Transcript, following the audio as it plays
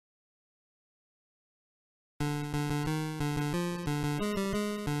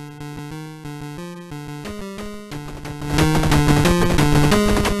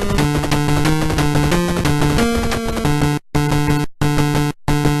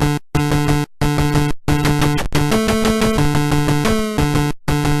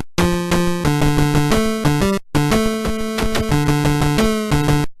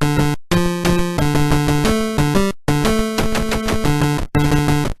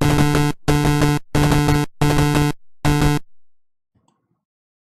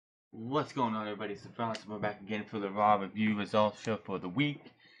What's going on, everybody? It's the Francis. We're back again for the Raw review results show for the week.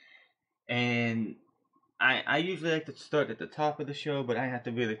 And I usually like to start at the top of the show, but I have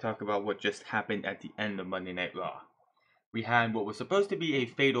to really talk about what just happened at the end of Monday Night Raw. We had what was supposed to be a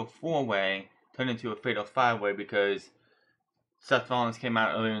fatal 4-way turn into a fatal 5-way because Seth Rollins came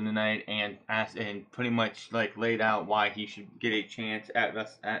out earlier in the night and asked and pretty much laid out why he should get a chance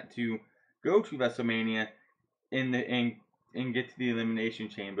to go to WrestleMania and get to the Elimination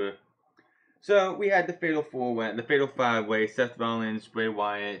Chamber. So we had the fatal 4-way, the fatal 5-way: Seth Rollins, Bray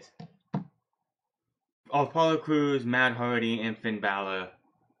Wyatt, Apollo Crews, Matt Hardy, and Finn Balor,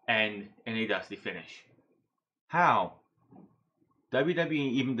 and in a dusty finish. How WWE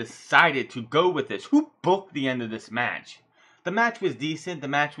even decided to go with this? Who booked the end of this match? The match was decent. The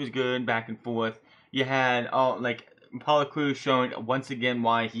match was good, back and forth. You had Apollo Crews showing once again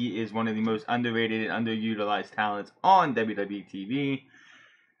why he is one of the most underrated and underutilized talents on WWE TV.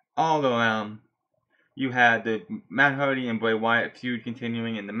 All around, you had the Matt Hardy and Bray Wyatt feud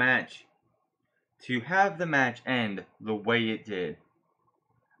continuing in the match. To have the match end the way it did,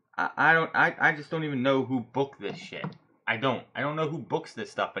 I just don't even know who booked this shit. I don't know who books this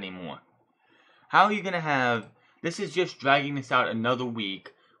stuff anymore. How are you gonna have this? Is just dragging this out another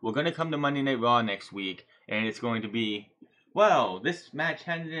week. We're gonna come to Monday Night Raw next week, and it's going to be, well, this match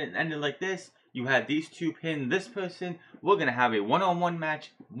ended like this. You had these two pin this person. We're gonna have a one-on-one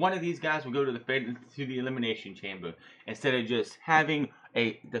match. One of these guys will go to the Elimination Chamber instead of just having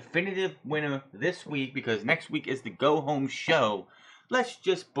a definitive winner this week, because next week is the go-home show. Let's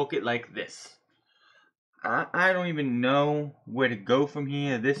just book it like this. I don't even know where to go from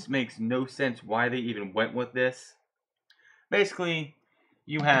here. This makes no sense why they even went with this. Basically,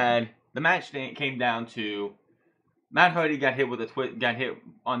 you had the match that came down to Matt Hardy got hit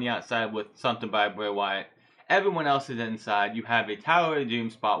on the outside with something by Bray Wyatt. Everyone else is inside. You have a Tower of Doom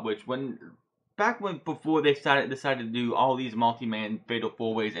spot, which before they decided to do all these multi-man fatal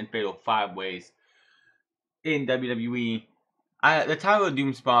 4-ways and fatal 5-ways in WWE, the Tower of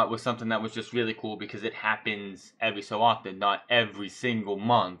Doom spot was something that was just really cool because it happens every so often, not every single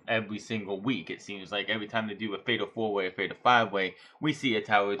month, every single week. It seems like every time they do a fatal 4-way, a fatal 5-way, we see a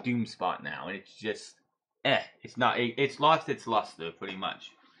Tower of Doom spot now, and it's just it's lost its luster pretty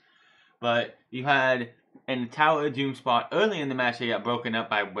much. But you had in the Tower of Doom spot early in the match, they got broken up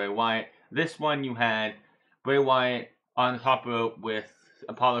by Bray Wyatt. This one you had Bray Wyatt on the top rope with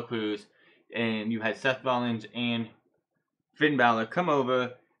Apollo Crews, and you had Seth Rollins and Finn Balor come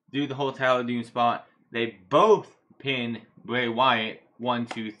over, do the whole Tower of Doom spot. They both pin Bray Wyatt 1,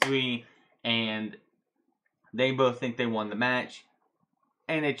 2, 3, and they both think they won the match,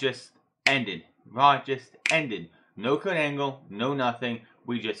 and it just ended. Raw just ended. No Kurt Angle, no nothing.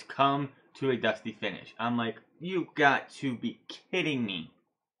 We just come to a dusty finish. I'm like, you got to be kidding me.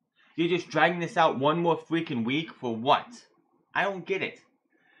 You're just dragging this out one more freaking week for what? I don't get it.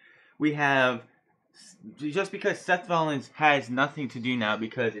 We have, just because Seth Rollins has nothing to do now,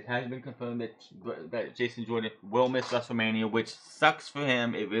 because it has been confirmed that Jason Jordan will miss WrestleMania, which sucks for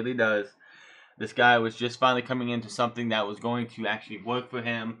him. It really does. This guy was just finally coming into something that was going to actually work for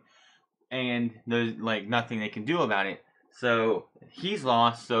him, and there's nothing they can do about it. So he's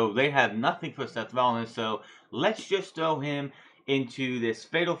lost, so they have nothing for Seth Rollins. So let's just throw him into this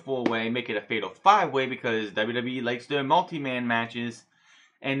fatal 4-way, make it a fatal 5-way, because WWE likes their multi-man matches.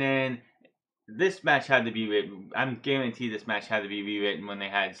 And then this match had to be written. I'm guaranteed this match had to be rewritten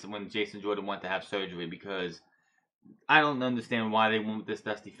when Jason Jordan went to have surgery, because I don't understand why they went with this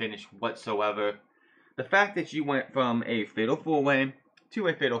dusty finish whatsoever. The fact that you went from a fatal 4-way to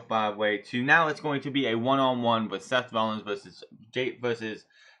a fatal 5-way to now it's going to be a one-on-one with Seth Rollins versus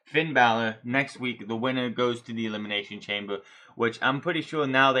Finn Balor next week. The winner goes to the Elimination Chamber, which I'm pretty sure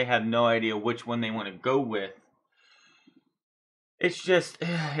now they have no idea which one they want to go with. It's just,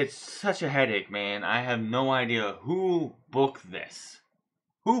 it's such a headache, man. I have no idea who booked this.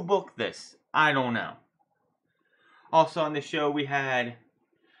 Who booked this? I don't know. Also on the show, we had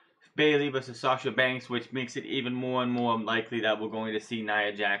Bayley versus Sasha Banks, which makes it even more and more likely that we're going to see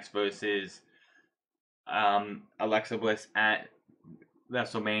Nia Jax versus Alexa Bliss at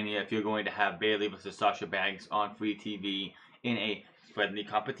WrestleMania, if you're going to have Bayley versus Sasha Banks on free TV in a friendly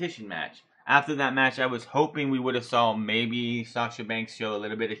competition match. After that match, I was hoping we would have saw maybe Sasha Banks show a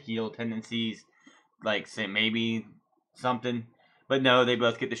little bit of heel tendencies, say maybe something. But no, they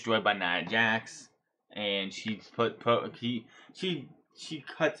both get destroyed by Nia Jax, and she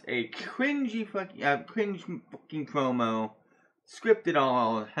cuts a cringe fucking promo, scripted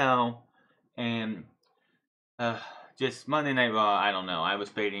all hell, and just Monday Night Raw. I don't know. I was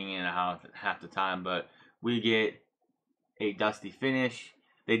fading in half the time, but we get a dusty finish.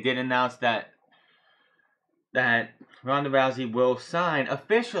 they did announce that Ronda Rousey will sign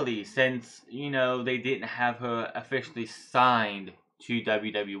officially, since, they didn't have her officially signed to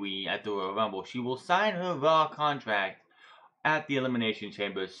WWE at the Royal Rumble. She will sign her Raw contract at the Elimination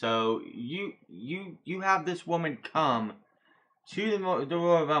Chamber. So you have this woman come to the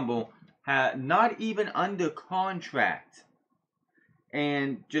Royal Rumble, not even under contract,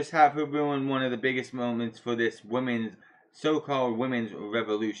 and just have her ruin one of the biggest moments for this so-called women's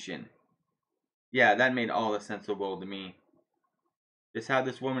revolution. Yeah, that made all the sense of the world to me. Just have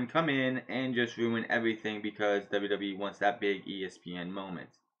this woman come in and just ruin everything because WWE wants that big ESPN moment.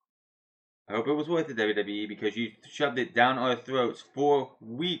 I hope it was worth it, WWE, because you shoved it down our throats for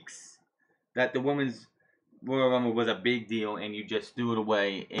weeks that the women's Royal Rumble was a big deal, and you just threw it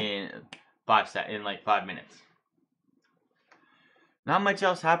away in 5 minutes. Not much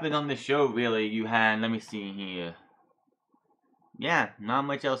else happened on the show, really. You had, let me see here. Yeah, not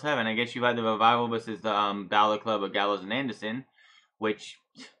much else happened. I guess you had the Revival versus the Balor Club of Gallows and Anderson, which,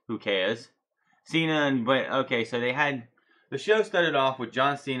 who cares? Okay, so they had, the show started off with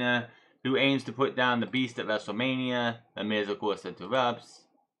John Cena, who aims to put down the Beast at WrestleMania. The Miz, of course, interrupts.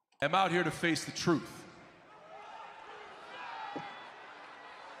 I'm out here to face the truth.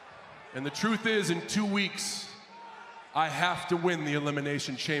 And the truth is, in 2 weeks, I have to win the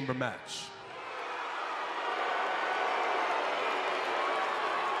Elimination Chamber match.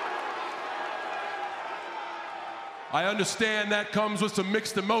 I understand that comes with some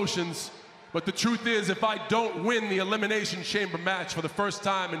mixed emotions, but the truth is, if I don't win the Elimination Chamber match for the first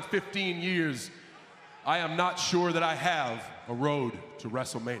time in 15 years, I am not sure that I have a road to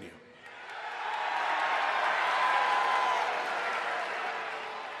WrestleMania.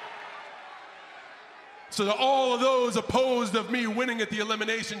 So to all of those opposed of me winning at the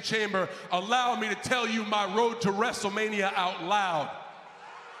Elimination Chamber, allow me to tell you my road to WrestleMania out loud.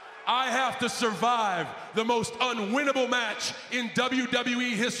 I have to survive the most unwinnable match in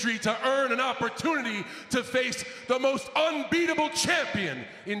WWE history to earn an opportunity to face the most unbeatable champion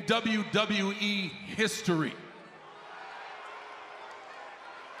in WWE history.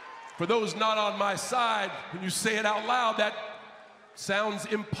 For those not on my side, when you say it out loud, that sounds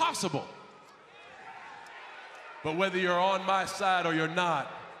impossible. But whether you're on my side or you're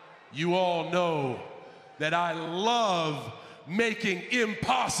not, you all know that I love making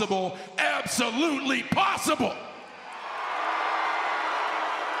impossible absolutely possible.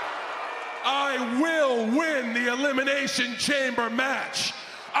 I will win the Elimination Chamber match.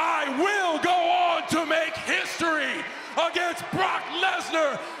 I will go on to make history against Brock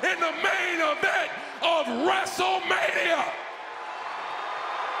Lesnar in the main event of WrestleMania.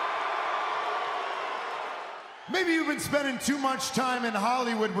 Maybe you've been spending too much time in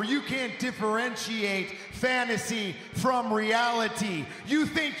Hollywood where you can't differentiate fantasy from reality. You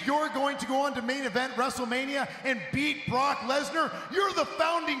think you're going to go on to main event WrestleMania and beat Brock Lesnar? You're the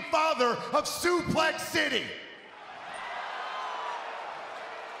founding father of Suplex City.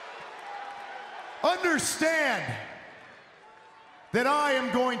 Understand that I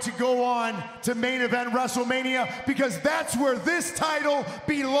am going to go on to main event WrestleMania because that's where this title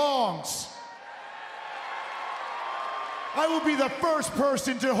belongs. I will be the first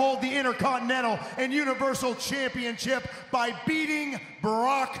person to hold the Intercontinental and Universal Championship by beating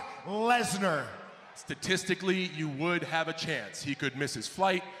Brock Lesnar. Statistically, you would have a chance. He could miss his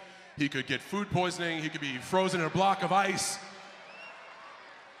flight, he could get food poisoning, he could be frozen in a block of ice.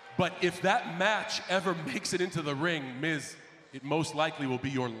 But if that match ever makes it into the ring, Miz, it most likely will be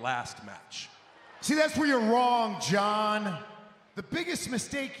your last match. See, that's where you're wrong, John. The biggest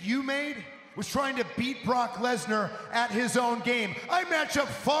mistake you made was trying to beat Brock Lesnar at his own game. I match up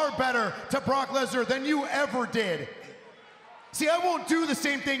far better to Brock Lesnar than you ever did. See, I won't do the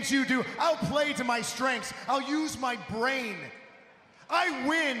same things you do. I'll play to my strengths. I'll use my brain. I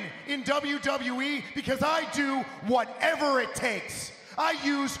win in WWE because I do whatever it takes. I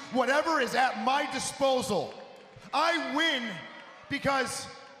use whatever is at my disposal. I win because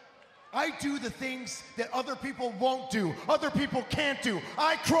I do the things that other people won't do, other people can't do.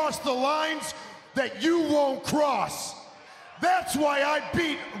 I cross the lines that you won't cross. That's why I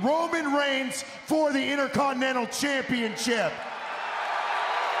beat Roman Reigns for the Intercontinental Championship.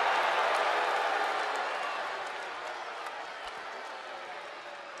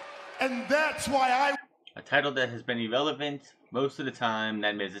 And that's why a title that has been irrelevant most of the time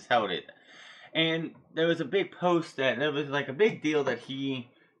that Miz has held it. And there was a big post that there was like a big deal that he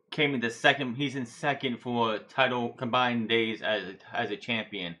came into second. He's in second for title combined days as a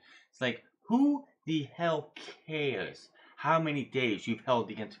champion. It's like, who the hell cares how many days you've held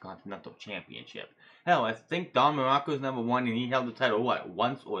the Intercontinental Championship. Hell, I think Don Morocco's #1 and he held the title, what,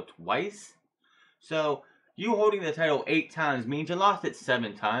 once or twice? So, you holding the title 8 times means you lost it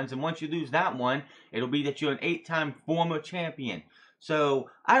 7 times, and once you lose that one, it'll be that you're an 8-time former champion.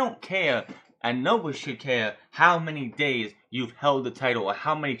 So, I don't care, and nobody should care how many days you've held the title or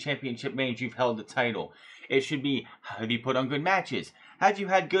how many championship reigns you've held the title. It should be, have you put on good matches? Have you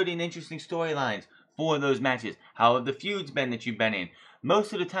had good and interesting storylines for those matches? How have the feuds been that you've been in?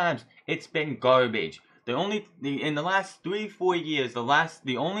 Most of the times, it's been garbage. In the last 3-4 years,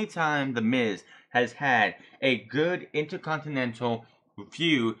 the only time The Miz has had a good Intercontinental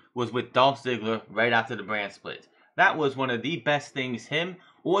feud was with Dolph Ziggler right after the brand split. That was one of the best things him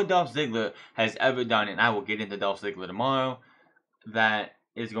or Dolph Ziggler has ever done, and I will get into Dolph Ziggler tomorrow. That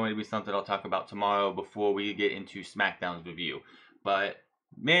is going to be something I'll talk about tomorrow before we get into SmackDown's review. But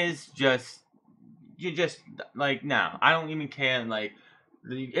Miz you're just like, no, I don't even care. Like,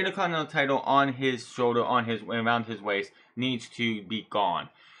 the Intercontinental title on his shoulder, around his waist, needs to be gone.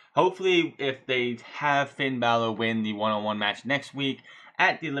 Hopefully, if they have Finn Balor win the one-on-one match next week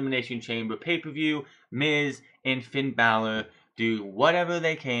at the Elimination Chamber pay-per-view, Miz and Finn Balor do whatever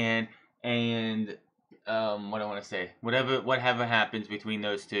they can, and whatever happens between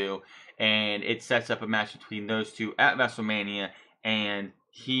those two, and it sets up a match between those two at WrestleMania, and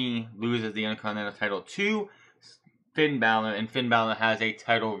he loses the Intercontinental title to Finn Balor, and Finn Balor has a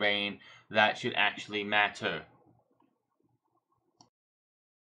title reign that should actually matter.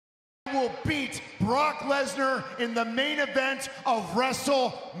 Will beat Brock Lesnar in the main event of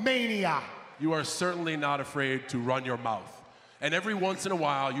WrestleMania. You are certainly not afraid to run your mouth. And every once in a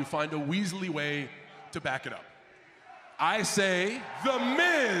while, you find a weaselly way to back it up. I say, The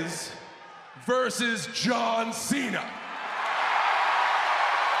Miz versus John Cena.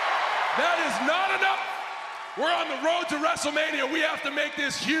 That is not enough. We're on the road to WrestleMania. We have to make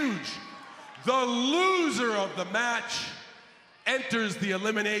this huge. The loser of the match enters the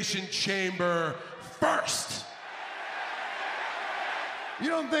Elimination Chamber first. You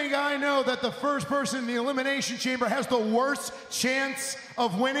don't think I know that the first person in the Elimination Chamber has the worst chance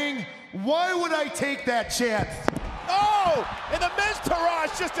of winning? Why would I take that chance? Oh, and the Miz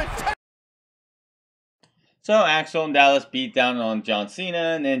Taraj just a... So Axel and Dallas beat down on John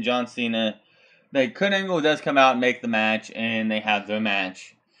Cena, and then John Cena, Kurt Angle does come out and make the match, and they have their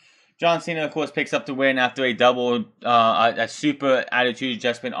match. John Cena, of course, picks up the win after a super attitude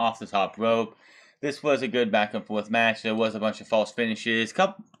adjustment off the top rope. This was a good back and forth match. There was a bunch of false finishes.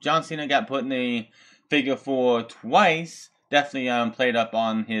 John Cena got put in the figure 4 twice. Definitely played up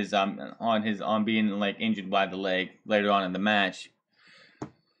on his being like injured by the leg later on in the match.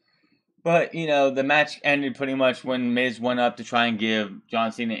 But, you know, the match ended pretty much when Miz went up to try and give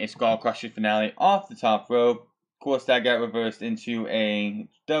John Cena a Skull Crusher finale off the top rope. Of course, that got reversed into a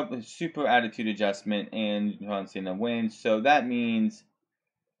super attitude adjustment, and John Cena wins. So that means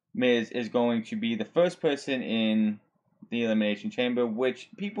Miz is going to be the first person in the Elimination Chamber, which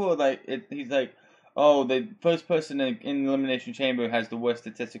people are like, he's like, oh, the first person in the Elimination Chamber has the worst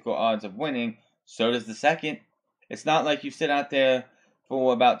statistical odds of winning. So does the second. It's not like you sit out there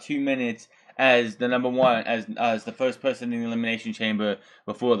for about 2 minutes as the number one, as the first person in the Elimination Chamber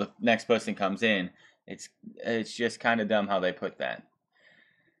before the next person comes in. It's just kind of dumb how they put that.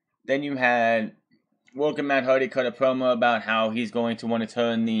 Then you had Working Matt Hardy cut a promo about how he's going to want to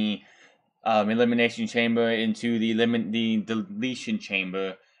turn the Elimination Chamber into the Deletion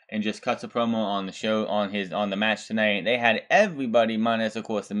Chamber, and just cuts a promo on the show on the match tonight. They had everybody minus, of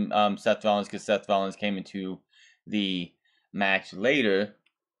course, Seth Rollins, because Seth Rollins came into the match later,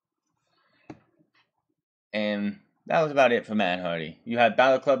 and that was about it for Matt Hardy. You had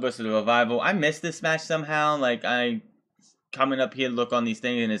Battle Club versus the Revival. I missed this match somehow. Like, coming up here, look on these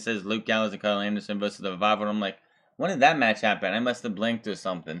things, and it says Luke Gallows and Carl Anderson versus the Revival, and I'm like, when did that match happen? I must have blinked or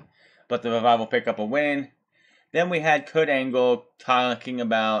something. But the Revival pick up a win. Then we had Kurt Angle talking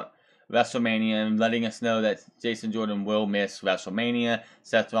about WrestleMania and letting us know that Jason Jordan will miss WrestleMania.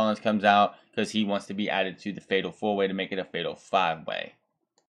 Seth Rollins comes out because he wants to be added to the Fatal 4-Way to make it a Fatal 5-Way.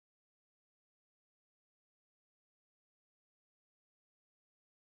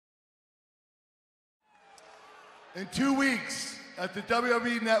 In 2 weeks, at the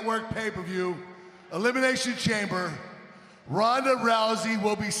WWE Network pay-per-view, Elimination Chamber, Ronda Rousey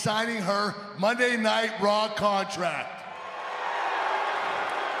will be signing her Monday Night Raw contract.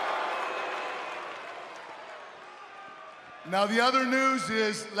 Now, the other news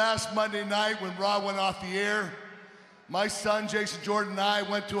is last Monday night when Raw went off the air, my son, Jason Jordan, and I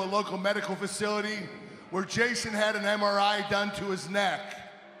went to a local medical facility where Jason had an MRI done to his neck.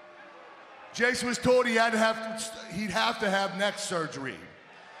 Jason was told he'd have to have neck surgery.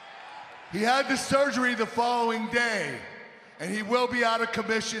 He had the surgery the following day, and he will be out of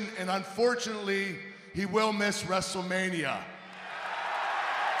commission, and unfortunately, he will miss WrestleMania.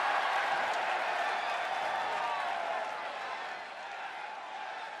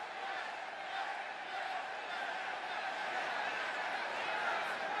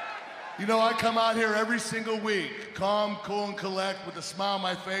 You know, I come out here every single week, calm, cool, and collect, with a smile on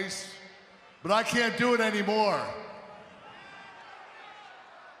my face, but I can't do it anymore.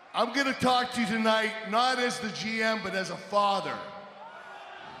 I'm gonna talk to you tonight, not as the GM, but as a father.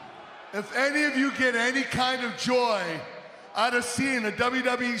 If any of you get any kind of joy out of seeing a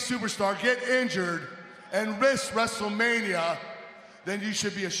WWE superstar get injured and risk WrestleMania, then you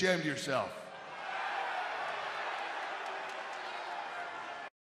should be ashamed of yourself.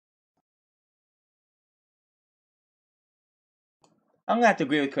 I'm gonna have to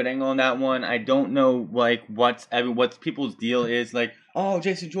agree with Kurt Angle on that one. I don't know like what people's deal is. Like, oh,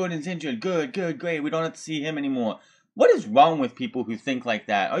 Jason Jordan's injured. Good, great. We don't have to see him anymore. What is wrong with people who think like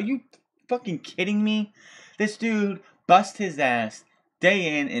that? Are you fucking kidding me? This dude bust his ass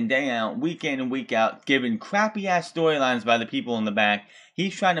day in and day out, week in and week out, given crappy ass storylines by the people in the back.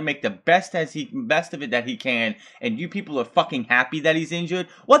 He's trying to make the best of it that he can, and you people are fucking happy that he's injured.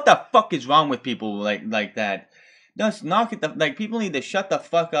 What the fuck is wrong with people like that? Just knock it people need to shut the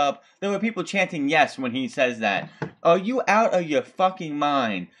fuck up. There were people chanting yes when he says that. Are you out of your fucking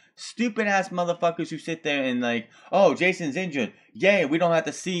mind? Stupid ass motherfuckers who sit there and like, oh, Jason's injured. Yay, we don't have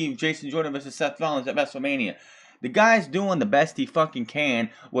to see Jason Jordan versus Seth Rollins at WrestleMania. The guy's doing the best he fucking can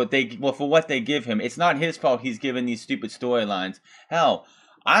for what they give him. It's not his fault he's given these stupid storylines. Hell,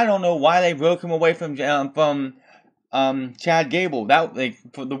 I don't know why they broke him away from Chad Gable.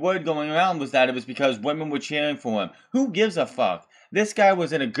 The word going around was that it was because women were cheering for him. Who gives a fuck? This guy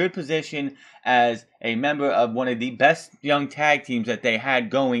was in a good position as a member of one of the best young tag teams that they had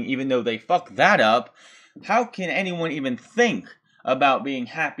going, even though they fucked that up. How can anyone even think about being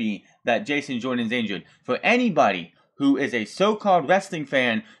happy that Jason Jordan's injured? For anybody who is a so-called wrestling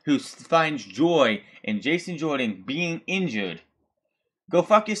fan who finds joy in Jason Jordan being injured, go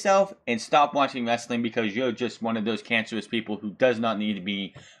fuck yourself and stop watching wrestling, because you're just one of those cancerous people who does not need to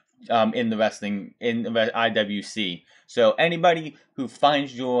be in the IWC. So anybody who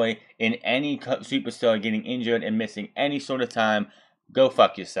finds joy in any superstar getting injured and missing any sort of time, go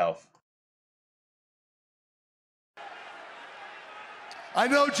fuck yourself. I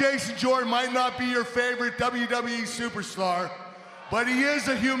know Jason Jordan might not be your favorite WWE superstar, but he is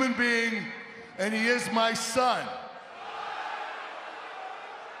a human being, and he is my son.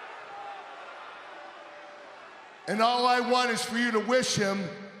 And all I want is for you to wish him,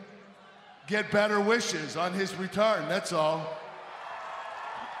 get better wishes on his return, that's all.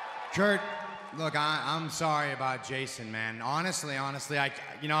 Kurt, look, I'm sorry about Jason, man. Honestly,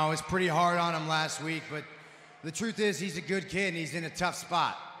 I was pretty hard on him last week, but the truth is he's a good kid and he's in a tough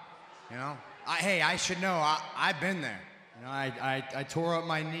spot, you know? Hey, I should know, I've been there. You know, I tore up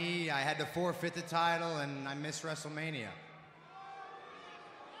my knee, I had to forfeit the title, and I missed WrestleMania.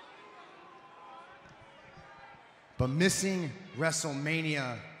 But missing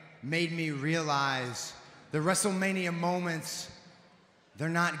WrestleMania made me realize the WrestleMania moments, they're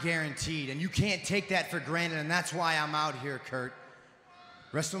not guaranteed, and you can't take that for granted, and that's why I'm out here, Kurt.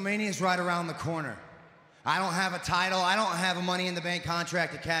 WrestleMania is right around the corner. I don't have a title, I don't have a Money in the Bank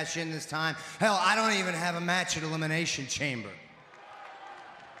contract to cash in this time. Hell, I don't even have a match at Elimination Chamber.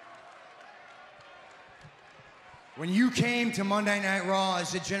 When you came to Monday Night Raw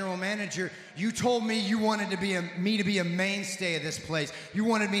as the general manager, you told me you wanted me to be a mainstay of this place. You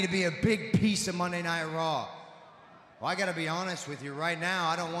wanted me to be a big piece of Monday Night Raw. Well, I gotta be honest with you, right now,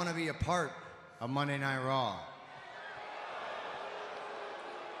 I don't want to be a part of Monday Night Raw.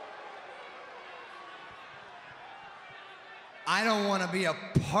 I don't want to be a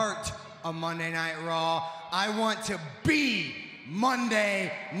part of Monday Night Raw. I want to be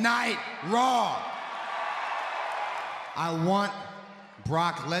Monday Night Raw. I want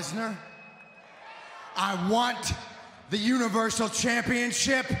Brock Lesnar. I want the Universal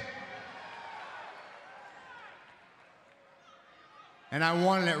Championship. And I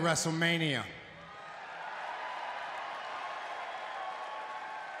want it at WrestleMania.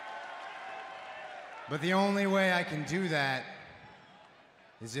 But the only way I can do that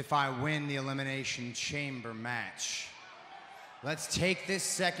is if I win the Elimination Chamber match. Let's take this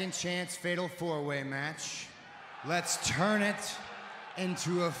second chance fatal four-way match. Let's turn it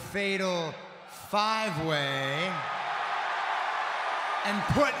into a fatal five-way and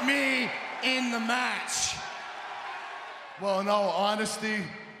put me in the match. Well, in all honesty,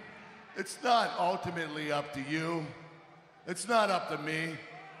 It's not ultimately up to you. It's not up to me.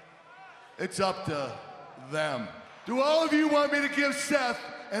 It's up to them. Do all of you want me to give Seth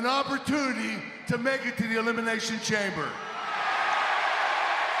an opportunity to make it to the Elimination Chamber?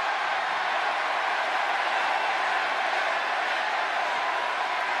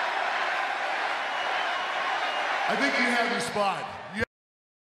 I think you have your spot.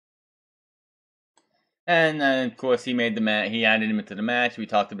 And of course, he made the match. He added him into the match. We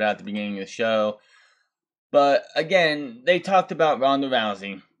talked about it at the beginning of the show. But again, they talked about Ronda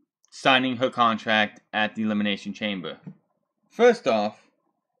Rousey signing her contract at the Elimination Chamber. First off,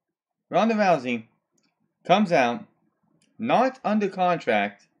 Ronda Rousey comes out not under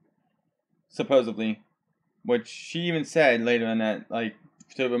contract, supposedly, which she even said later in that, like,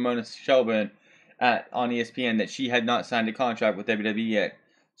 to Ramona Shelburne on ESPN, that she had not signed a contract with WWE yet.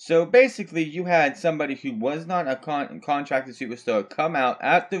 So basically, you had somebody who was not a contracted superstar come out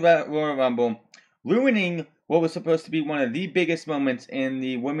at the Royal Rumble, ruining what was supposed to be one of the biggest moments in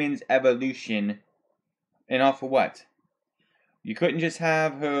the women's evolution. And all for what? You couldn't just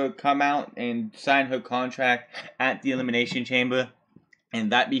have her come out and sign her contract at the Elimination Chamber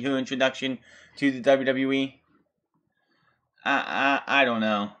and that be her introduction to the WWE? I don't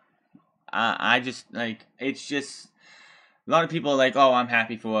know. I just, like, it's just, a lot of people are like, oh, I'm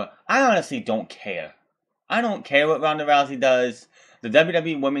happy for her. I honestly don't care. I don't care what Ronda Rousey does. The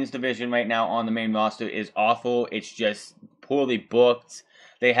WWE Women's Division right now on the main roster is awful. It's just poorly booked.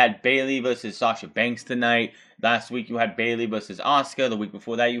 They had Bayley versus Sasha Banks tonight. Last week you had Bayley versus Asuka. The week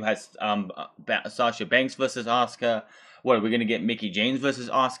before that you had Sasha Banks versus Asuka. What, are we going to get Mickie James versus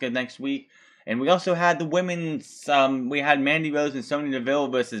Asuka next week? And we also had the women's, we had Mandy Rose and Sonya Deville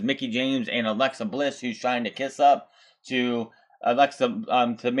versus Mickie James and Alexa Bliss, who's trying to kiss up to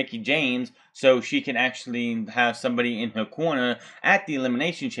to Mickie James so she can actually have somebody in her corner at the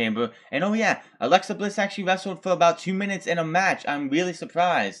Elimination Chamber. And oh yeah, Alexa Bliss actually wrestled for about 2 minutes in a match. I'm really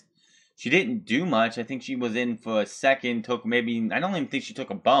surprised. She didn't do much. I think she was in for a second, I don't even think she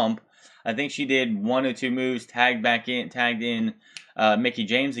took a bump. I think she did 1 or 2 moves, tagged in Mickie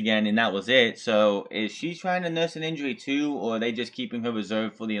James again, and that was it. So is she trying to nurse an injury too, or are they just keeping her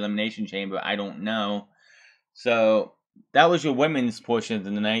reserved for the Elimination Chamber? I don't know. So that was your women's portion of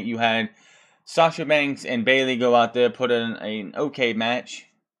the night. You had Sasha Banks and Bayley go out there, put in an okay match.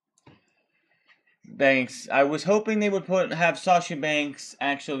 Banks, I was hoping they would have Sasha Banks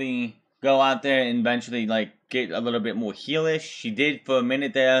actually go out there and eventually, like, get a little bit more heelish. She did for a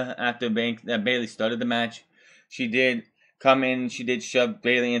minute there after Bayley started the match. She did come in, she did shove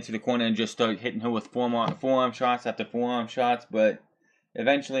Bayley into the corner and just start hitting her with forearm shots after forearm shots, but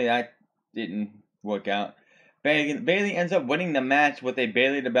eventually that didn't work out. Bayley ends up winning the match with a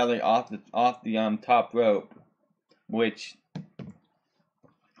Bayley to belly off the top rope, which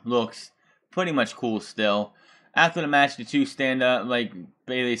looks pretty much cool still. After the match, the two stand up, like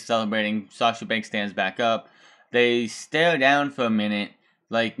Bayley's celebrating. Sasha Banks stands back up. They stare down for a minute,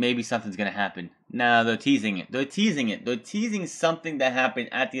 like maybe something's gonna happen. Nah, they're teasing it. They're teasing something that happened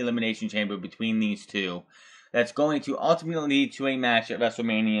at the Elimination Chamber between these two that's going to ultimately lead to a match at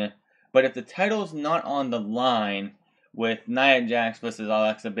WrestleMania. But if the title's not on the line, with Nia Jax versus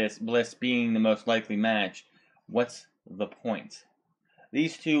Alexa Bliss being the most likely match, what's the point?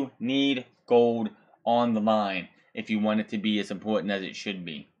 These two need gold on the line if you want it to be as important as it should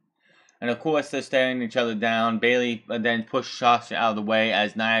be. And of course, they're staring each other down. Bayley then pushes Sasha out of the way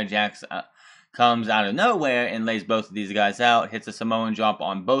as Nia Jax comes out of nowhere and lays both of these guys out, hits a Samoan drop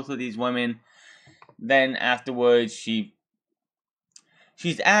on both of these women. Then afterwards,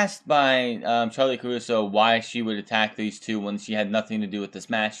 She's asked by Charlie Caruso why she would attack these two when she had nothing to do with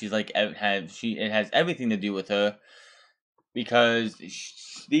this match. She's like, it has everything to do with her because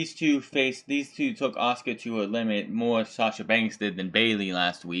these two took Asuka to her limit more. Sasha Banks did than Bayley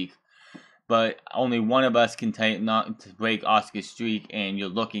last week, but only one of us can not break Asuka's streak, and you're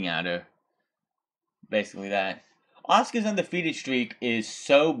looking at her. Basically that. Asuka's undefeated streak is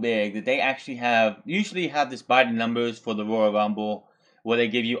so big that they actually usually have this by the numbers for the Royal Rumble, where they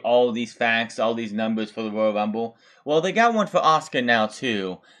give you all these facts, all these numbers for the Royal Rumble. Well, they got one for Asuka now,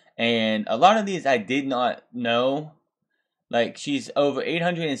 too. And a lot of these I did not know. Like, she's over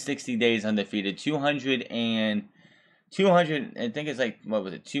 860 days undefeated. 200, I think it's like, what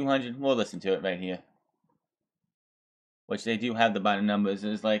was it, 200? We'll listen to it right here. Which they do have the by the numbers.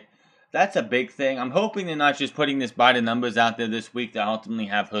 It's like, that's a big thing. I'm hoping they're not just putting this by the numbers out there this week to ultimately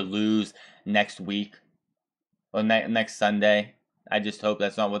have her lose next week. Or next Sunday. I just hope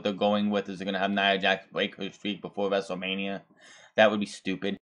that's not what they're going with, is they're going to have Nia Jax break her streak before WrestleMania. That would be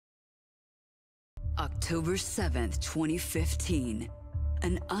stupid. October 7th, 2015.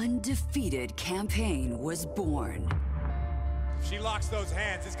 an undefeated campaign was born. If she locks those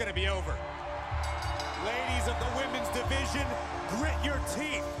hands, it's gonna be over. Ladies of the women's division, grit your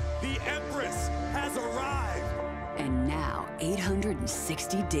teeth. The Empress has arrived. And now,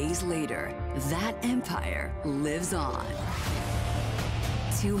 860 days later, that empire lives on.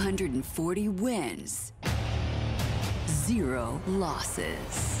 240 wins, 0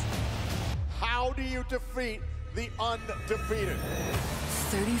 losses. How do you defeat the undefeated?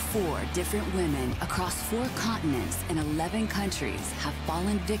 34 different women across 4 continents and 11 countries have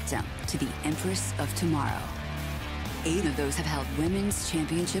fallen victim to the Empress of Tomorrow. 8 of those have held women's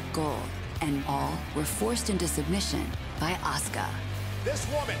championship gold, and all were forced into submission by Asuka. This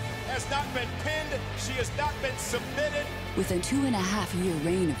woman has not been pinned. She has not been submitted. With a 2.5-year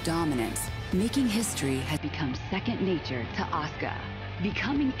reign of dominance, making history has become second nature to Asuka.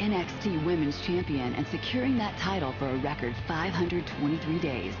 Becoming NXT Women's Champion and securing that title for a record 523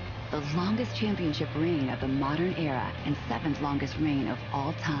 days, the longest championship reign of the modern era and 7th longest reign of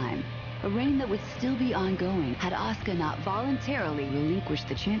all time. A reign that would still be ongoing had Asuka not voluntarily relinquished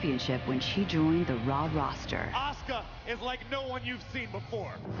the championship when she joined the Raw roster. Asuka is like no one you've seen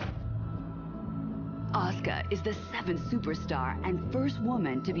before. Asuka is the 7th superstar and first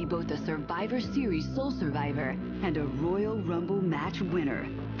woman to be both a Survivor Series sole survivor and a Royal Rumble match winner,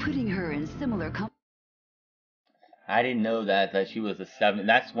 putting her in similar company. I didn't know that she was the 7th.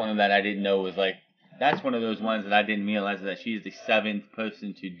 That's one of that I didn't know was like, that's one of those ones that I didn't realize that she's the 7th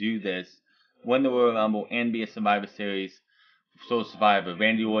person to do this, win the Royal Rumble and be a Survivor Series sole survivor.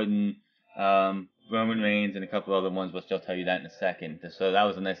 Randy Orton, Roman Reigns, and a couple other ones, which I'll tell you that in a second. So that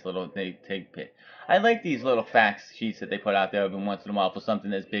was a nice little tidbit. I like these little facts sheets that they put out there every once in a while for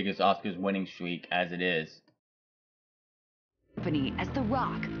something as big as Asuka's winning streak as it is. As The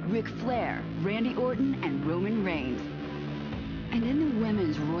Rock, Ric Flair, Randy Orton, and Roman Reigns. And in the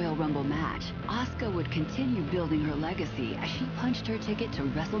Women's Royal Rumble match, Asuka would continue building her legacy as she punched her ticket to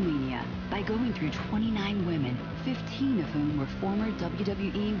WrestleMania by going through 29 women, 15 of whom were former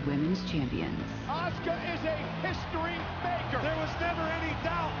WWE Women's Champions. Asuka is a history maker. There was never any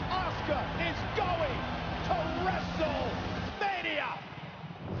doubt Asuka is going to WrestleMania.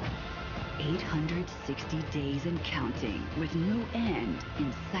 860 days and counting, with no end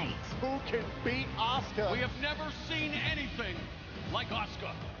in sight. Who can beat Asuka? We have never seen anything like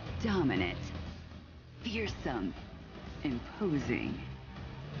Asuka. Dominant, fearsome, imposing,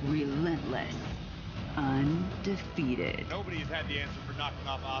 relentless, undefeated. Nobody's had the answer for knocking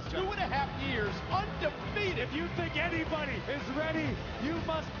off Asuka. 2.5 years undefeated. If you think anybody is ready, you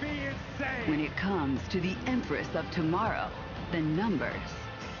must be insane. When it comes to the Empress of Tomorrow, the numbers.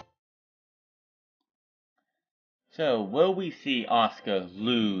 So, will we see Asuka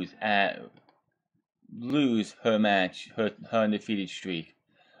lose her match, her undefeated streak?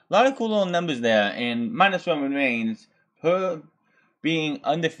 A lot of cool little numbers there, and minus Roman Reigns, her being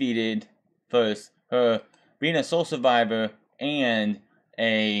undefeated first, her being a sole survivor, and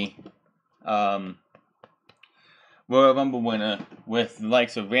a Royal Rumble winner with the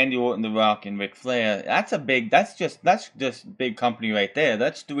likes of Randy Orton, The Rock, and Ric Flair. That's just big company right there.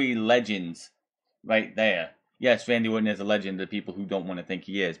 That's 3 legends right there. Yes, Randy Orton is a legend to people who don't want to think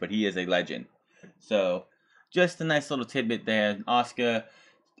he is, but he is a legend. So, just a nice little tidbit there. Asuka,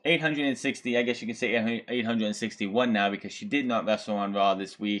 860, I guess you can say 861 now because she did not wrestle on Raw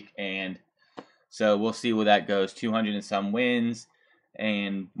this week. And so, we'll see where that goes. 200 and some wins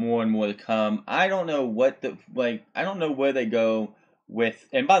and more to come. I don't know I don't know where they go with,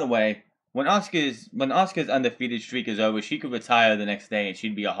 and by the way, when Asuka's undefeated streak is over, she could retire the next day and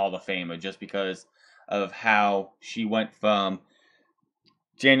she'd be a Hall of Famer just because of how she went from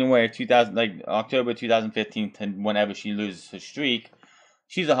January 2000, October 2015 to whenever she loses her streak.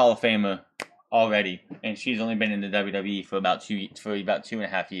 She's a Hall of Famer already, and she's only been in the WWE for about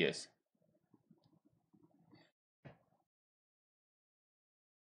 2.5 years.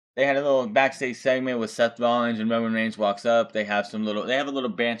 They had a little backstage segment with Seth Rollins and Roman Reigns walks up. They have a little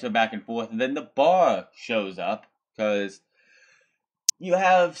banter back and forth, and then the Bar shows up because you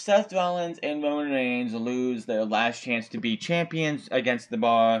have Seth Rollins and Roman Reigns lose their last chance to be champions against the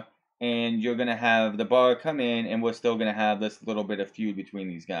Bar, and you're going to have the Bar come in, and we're still going to have this little bit of feud between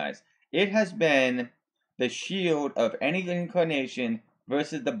these guys. It has been the Shield of any incarnation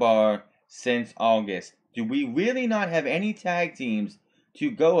versus the Bar since August. Do we really not have any tag teams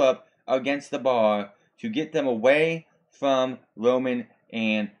to go up against the Bar to get them away from Roman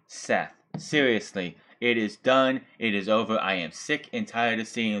and Seth? Seriously. It is done. It is over. I am sick and tired of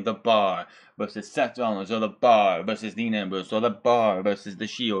seeing The Bar versus Seth Rollins, or The Bar versus Dean Ambrose, or The Bar versus The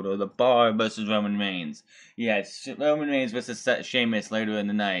Shield, or The Bar versus Roman Reigns. Yes, Roman Reigns versus Sheamus later in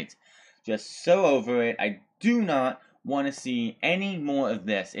the night. Just so over it. I do not want to see any more of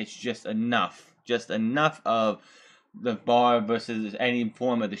this. It's just enough. Just enough of The Bar versus any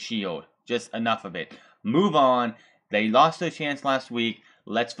form of The Shield. Just enough of it. Move on. They lost their chance last week.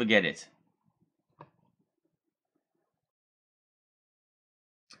 Let's forget it.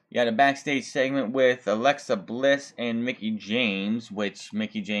 You had a backstage segment with Alexa Bliss and Mickie James, which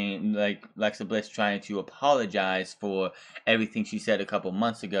Alexa Bliss trying to apologize for everything she said a couple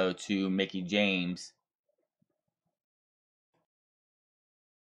months ago to Mickie James.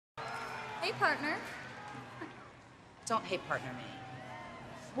 Hey, partner. Don't hate partner me.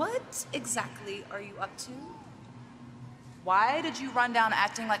 What exactly are you up to? Why did you run down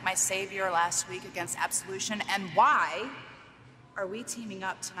acting like my savior last week against Absolution? And why are we teaming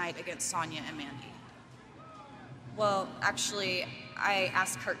up tonight against Sonya and Mandy? Well, actually, I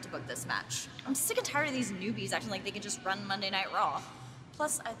asked Kurt to book this match. I'm sick and tired of these newbies acting like they can just run Monday Night Raw.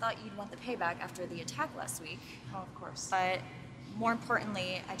 Plus, I thought you'd want the payback after the attack last week. Oh, of course. But more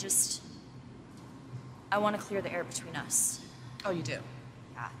importantly, I want to clear the air between us. Oh, you do?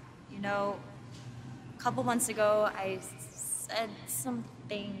 Yeah. You know, a couple months ago, I said some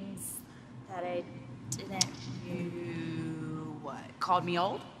things that I didn't. You what? Called me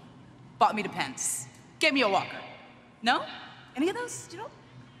old? Bought me to Pence? Gave me a walker? No? Any of those? You know?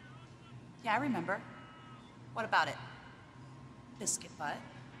 Yeah, I remember. What about it? Biscuit butt.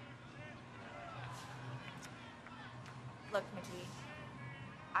 Look, Mickey,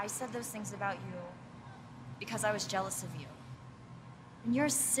 I said those things about you because I was jealous of you. And you're a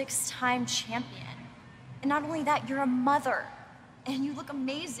 6-time champion. And not only that, you're a mother. And you look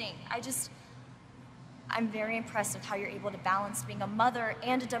amazing. I'm very impressed with how you're able to balance being a mother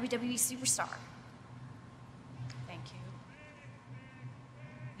and a WWE superstar. Thank you.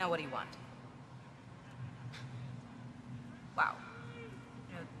 Now what do you want? Wow.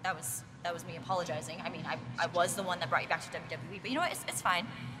 You know, that was me apologizing. I mean, I was the one that brought you back to WWE, but you know what? It's fine.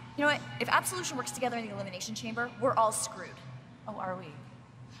 You know what? If Absolution works together in the Elimination Chamber, we're all screwed. Oh, are we?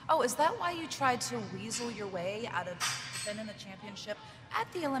 Oh, is that why you tried to weasel your way out of defending the championship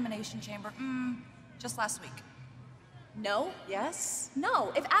at the Elimination Chamber? Just last week. No? Yes?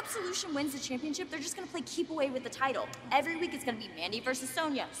 No. If Absolution wins the championship, they're just gonna play keep away with the title. Every week it's gonna be Mandy versus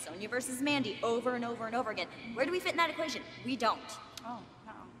Sonya, Sonya versus Mandy, over and over and over again. Where do we fit in that equation? We don't. Oh,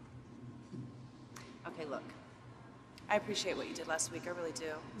 no. Okay, look. I appreciate what you did last week, I really do.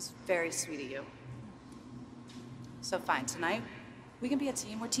 It was very sweet of you. So fine, tonight, we can be a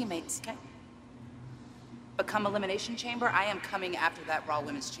team, we're teammates, okay? But come Elimination Chamber, I am coming after that Raw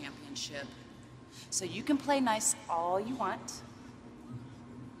Women's Championship. So you can play nice all you want,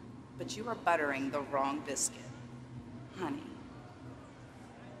 but you are buttering the wrong biscuit, honey.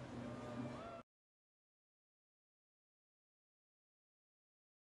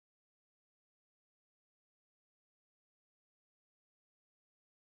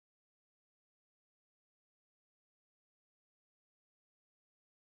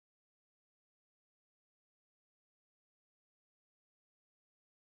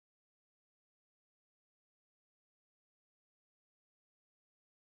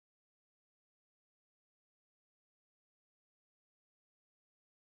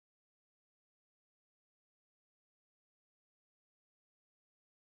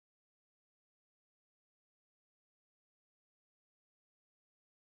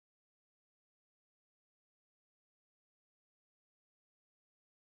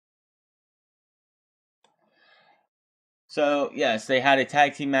 So, yes, they had a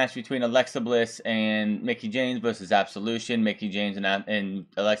tag team match between Alexa Bliss and Mickie James versus Absolution. Mickie James and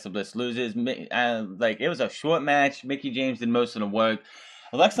Alexa Bliss loses. It was a short match. Mickie James did most of the work.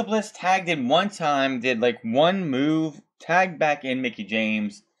 Alexa Bliss tagged in one time, did one move, tagged back in Mickie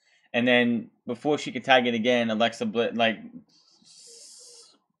James, and then before she could tag it again, Alexa Bliss,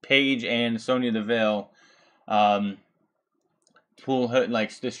 Paige and Sonya Deville, pull her,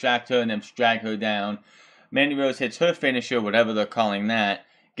 distract her and then drag her down. Mandy Rose hits her finisher, whatever they're calling that,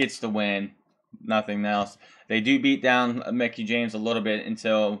 gets the win. Nothing else. They do beat down Mickie James a little bit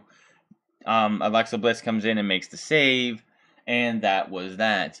until Alexa Bliss comes in and makes the save, and that was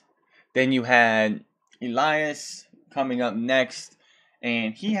that. Then you had Elias coming up next,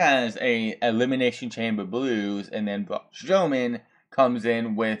 and he has a Elimination Chamber blues, and then Braun Strowman comes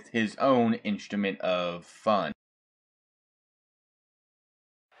in with his own instrument of fun.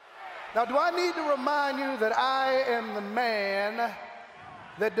 Now, do I need to remind you that I am the man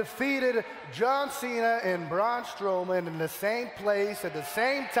that defeated John Cena and Braun Strowman in the same place at the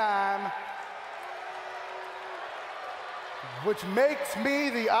same time, which makes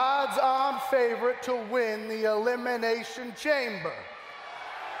me the odds-on favorite to win the Elimination Chamber,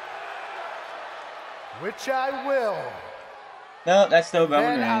 which I will. No, that's still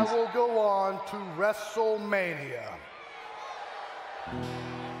Roman Then Reigns. I will go on to WrestleMania.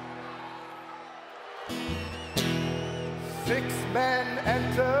 Six men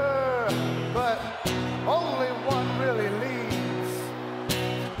enter, but only one really leaves.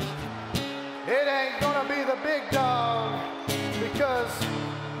 It ain't gonna be the big dog because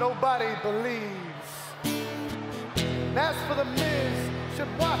nobody believes. And as for the Miz,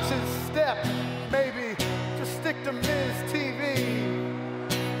 should watch his step, maybe just stick to Miz TV.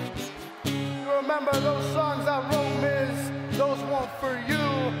 You remember those songs I wrote, Miz? Those weren't for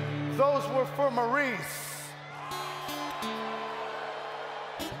you, those were for Maurice.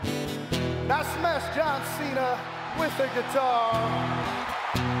 I smashed John Cena with a guitar.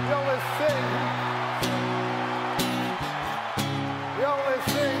 The only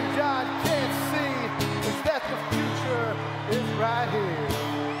thing John can't see is that the future is right here.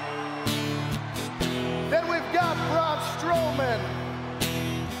 Then we've got Braun Strowman.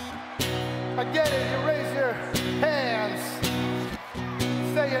 I get it, you raise your hands,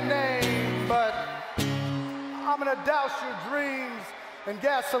 say your name, but I'm gonna douse your dreams in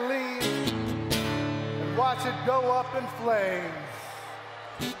gasoline and watch it go up in flames.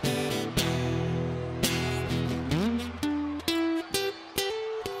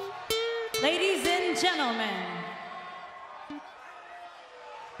 Ladies and gentlemen,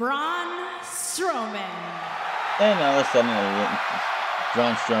 Braun Strowman. And all of a sudden,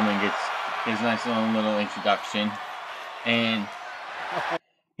 Braun Strowman gets his nice little introduction, and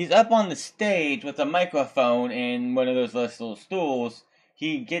he's up on the stage with a microphone and one of those little stools.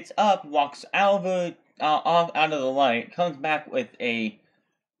 He gets up, walks out of the light, comes back with a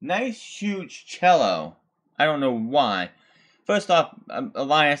nice huge cello. I don't know why. First off,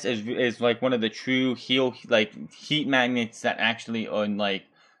 Elias is like one of the true heat magnets that actually are like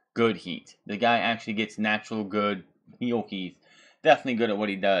good heat. The guy actually gets natural good heel heat. Definitely good at what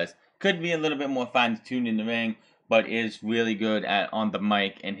he does. Could be a little bit more fine-tuned in the ring, but is really good on the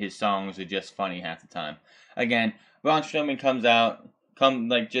mic, and his songs are just funny half the time. Again, Braun Strowman comes out,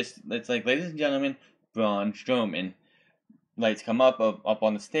 it's like, ladies and gentlemen, Braun Strowman. Lights come up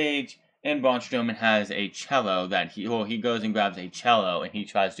on the stage, and Braun Strowman has a cello that he goes and grabs a cello, and he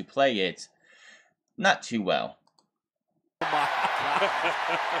tries to play it not too well. He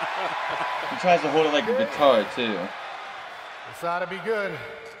tries to hold it like a guitar, too. This ought to be good.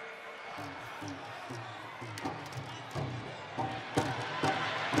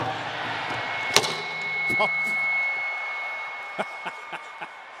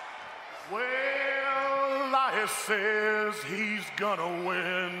 Well, Elias says he's gonna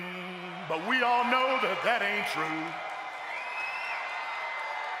win, but we all know that ain't true.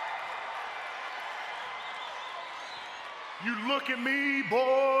 You look at me,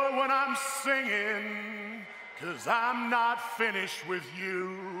 boy, when I'm singing, 'cause I'm not finished with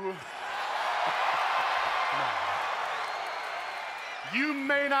you. You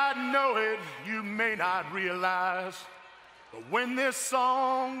may not know it, you may not realize, but when this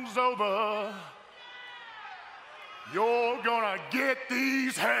song's over, you're gonna get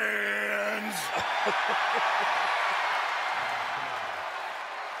these hands.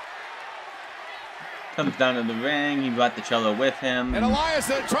 Comes down to the ring, he brought the cello with him. And Elias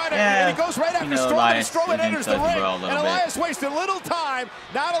and he goes right after Strowman, and Strowman enters the ring. And Elias wasted little time,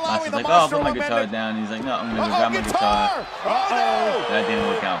 not allowing the monster put my guitar down. He's like, no, I'm going to grab my guitar. Oh, no! That didn't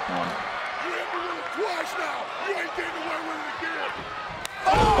work out for him. You hit me with it twice now. You ain't getting away with it again.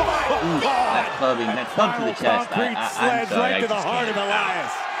 Oh, my God! That club to the chest. I'm sorry, right to the heart of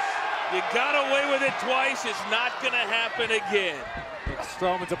Elias. You got away with it twice. It's not going to happen again.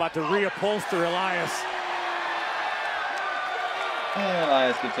 Strowman's about to reupholster Elias. And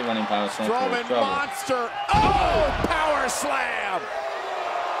Elias gets a running power slam. Strowman monster. Oh, power slam.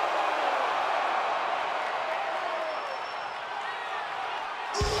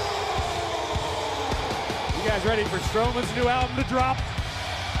 You guys ready for Strowman's new album to drop?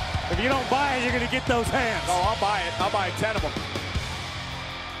 If you don't buy it, you're going to get those hands. Oh, I'll buy it. I'll buy 10 of them.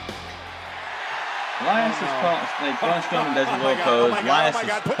 Elias is Braun Strowman does a little pose. Elias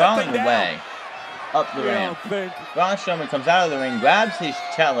is crawling away up the ramp. Braun Strowman comes out of the ring, grabs his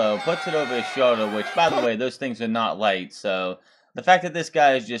cello, puts it over his shoulder, which, by the way, those things are not light. So the fact that this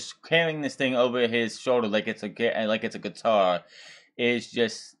guy is just carrying this thing over his shoulder like it's a guitar is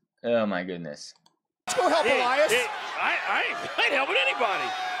just, oh my goodness. Let's go help Elias. I ain't helping anybody.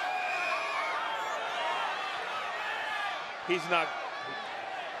 He's not.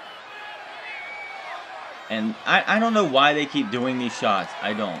 And I don't know why they keep doing these shots.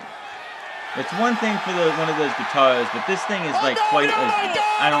 I don't. It's one thing for one of those guitars, but this thing is like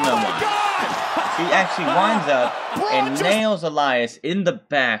I don't know why. He actually winds up and nails Elias in the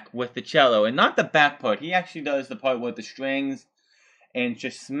back with the cello. And not the back part. He actually does the part with the strings and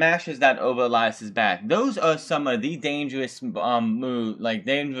just smashes that over Elias's back. Those are some of the dangerous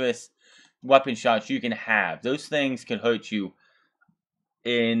dangerous weapon shots you can have. Those things can hurt you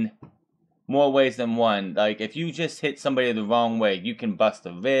in more ways than one. Like, if you just hit somebody the wrong way, you can bust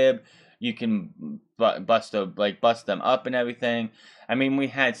a rib, you can bust them up and everything. I mean,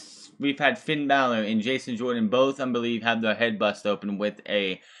 we've had Finn Balor and Jason Jordan both, I believe, have their head bust open with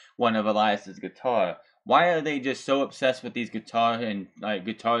one of Elias's guitar. Why are they just so obsessed with these guitar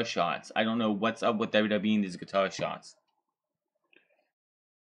shots? I don't know what's up with WWE and these guitar shots.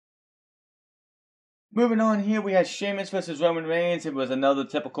 Moving on here, we had Sheamus versus Roman Reigns. It was another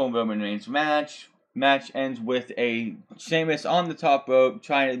typical Roman Reigns match. Match ends with a Sheamus on the top rope,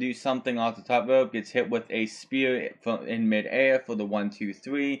 trying to do something off the top rope. Gets hit with a spear in midair for the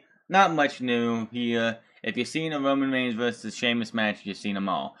 1-2-3. Not much new here. If you've seen a Roman Reigns versus Sheamus match, you've seen them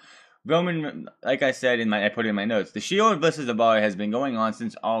all. Roman, like I said I put it in my notes, the Shield versus the Bar has been going on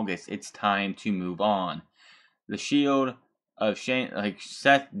since August. It's time to move on. The Shield of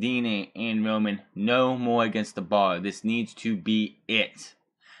Seth, Dean, and Roman, no more against the Bar. This needs to be it.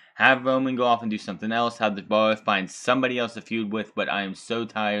 Have Roman go off and do something else. Have the Bar find somebody else to feud with. But I am so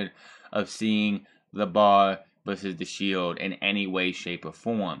tired of seeing the Bar versus the Shield in any way, shape, or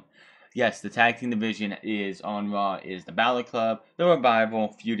form. Yes, the tag team division is on Raw is the Balor Club, the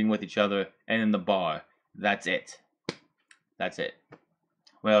Revival feuding with each other, and then the Bar. That's it. That's it.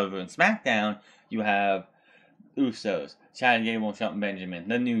 Well, over in SmackDown, you have Usos, Chad Gable, Shelton Benjamin,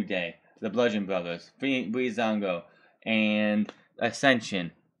 The New Day, the Bludgeon Brothers, Breezango, and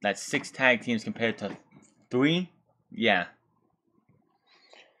Ascension. That's 6 tag teams compared to 3? Yeah.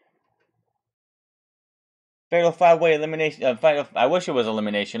 Fatal 5-way elimination. I wish it was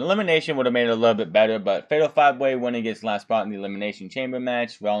elimination. Elimination would have made it a little bit better, but Fatal 5-way winning gets last spot in the Elimination Chamber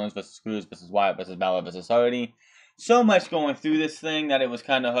match. Rollins versus Cruz versus Wyatt versus Balor versus Hardy. So much going through this thing that it was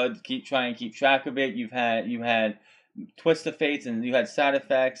kind of hard to try and keep track of it. You had Twist of Fates and you had side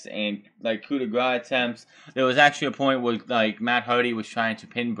effects and like coup de grace attempts. There was actually a point where like Matt Hardy was trying to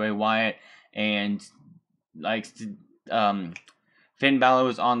pin Bray Wyatt and Finn Balor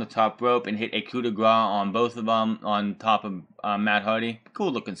was on the top rope and hit a coup de grace on both of them on top of Matt Hardy.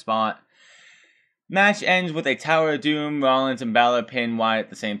 Cool looking spot. Match ends with a Tower of Doom. Rollins and Balor pin Wyatt at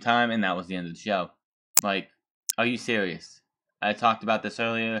the same time, and that was the end of the show. Like, are you serious? I talked about this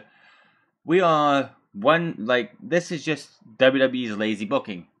earlier. This is just WWE's lazy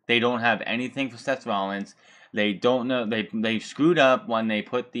booking. They don't have anything for Seth Rollins. They don't know. They screwed up when they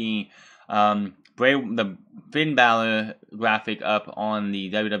put the Finn Balor graphic up on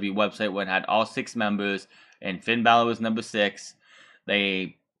the WWE website where it had all 6 members and Finn Balor was number 6.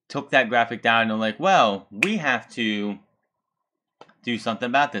 They took that graphic down and they're like, well, we have to do something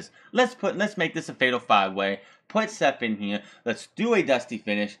about this. Let's make this a fatal 5-way. Put Seth in here. Let's do a dusty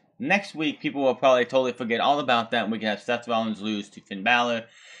finish. Next week, people will probably totally forget all about that and we can have Seth Rollins lose to Finn Balor.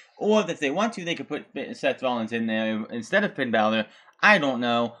 Or if they want to, they could put Seth Rollins in there instead of Finn Balor. I don't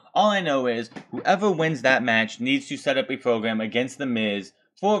know. All I know is whoever wins that match needs to set up a program against The Miz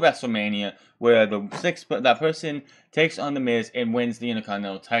for WrestleMania where that person takes on The Miz and wins the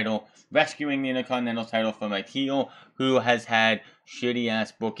Intercontinental title, rescuing the Intercontinental title from a heel who has had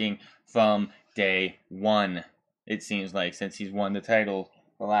shitty-ass booking from day one, it seems like, since he's won the title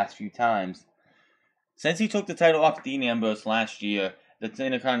the last few times. Since he took the title off Dean Ambrose last year, the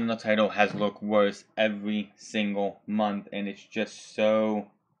Intercontinental title has looked worse every single month, and it's just so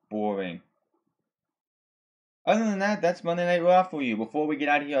boring. Other than that, that's Monday Night Raw for you. Before we get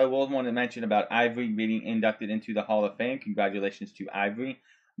out of here, I will want to mention about Ivory being inducted into the Hall of Fame. Congratulations to Ivory.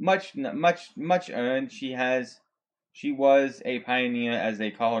 Much earned. She was a pioneer, as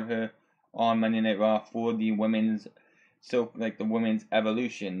they called her, on Monday Night Raw for the women's, the women's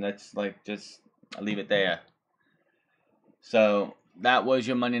evolution. Let's just leave it there. So that was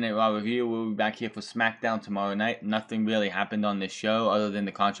your Monday Night Raw review. We'll be back here for SmackDown tomorrow night. Nothing really happened on this show other than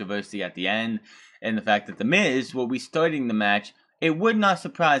the controversy at the end and the fact that The Miz will be starting the match. It would not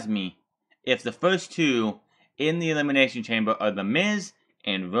surprise me if the first 2 in the Elimination Chamber are The Miz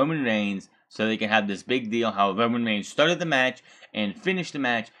and Roman Reigns, so they can have this big deal how Roman Reigns started the match and finished the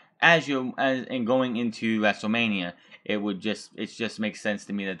match and going into WrestleMania. It just makes sense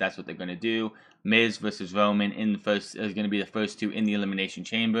to me that that's what they're going to do. Miz versus Roman in the first is going to be the first two in the Elimination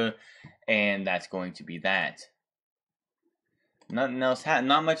Chamber, and that's going to be that. Not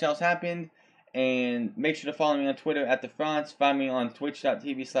much else happened. And make sure to follow me on Twitter at TheFrance. Find me on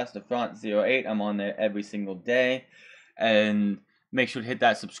twitch.tv/TheFrance08. I'm on there every single day. And make sure to hit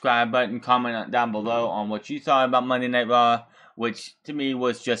that subscribe button. Comment down below on what you thought about Monday Night Raw, which to me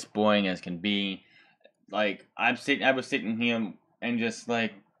was just boring as can be. Like, I was sitting here and just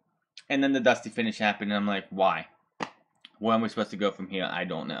like, and then the Dusty finish happened, and I'm like, why? Where am I supposed to go from here? I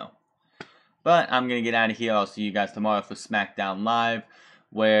don't know. But I'm going to get out of here. I'll see you guys tomorrow for SmackDown Live,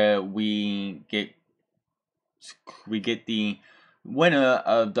 where we get the winner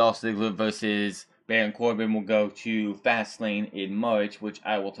of Dolph Ziggler versus Baron Corbin will go to Fastlane in March, which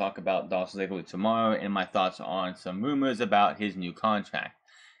I will talk about Dolph Ziggler tomorrow and my thoughts on some rumors about his new contract.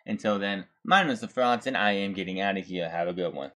 Until then, my name is TheFrance, and I am getting out of here. Have a good one.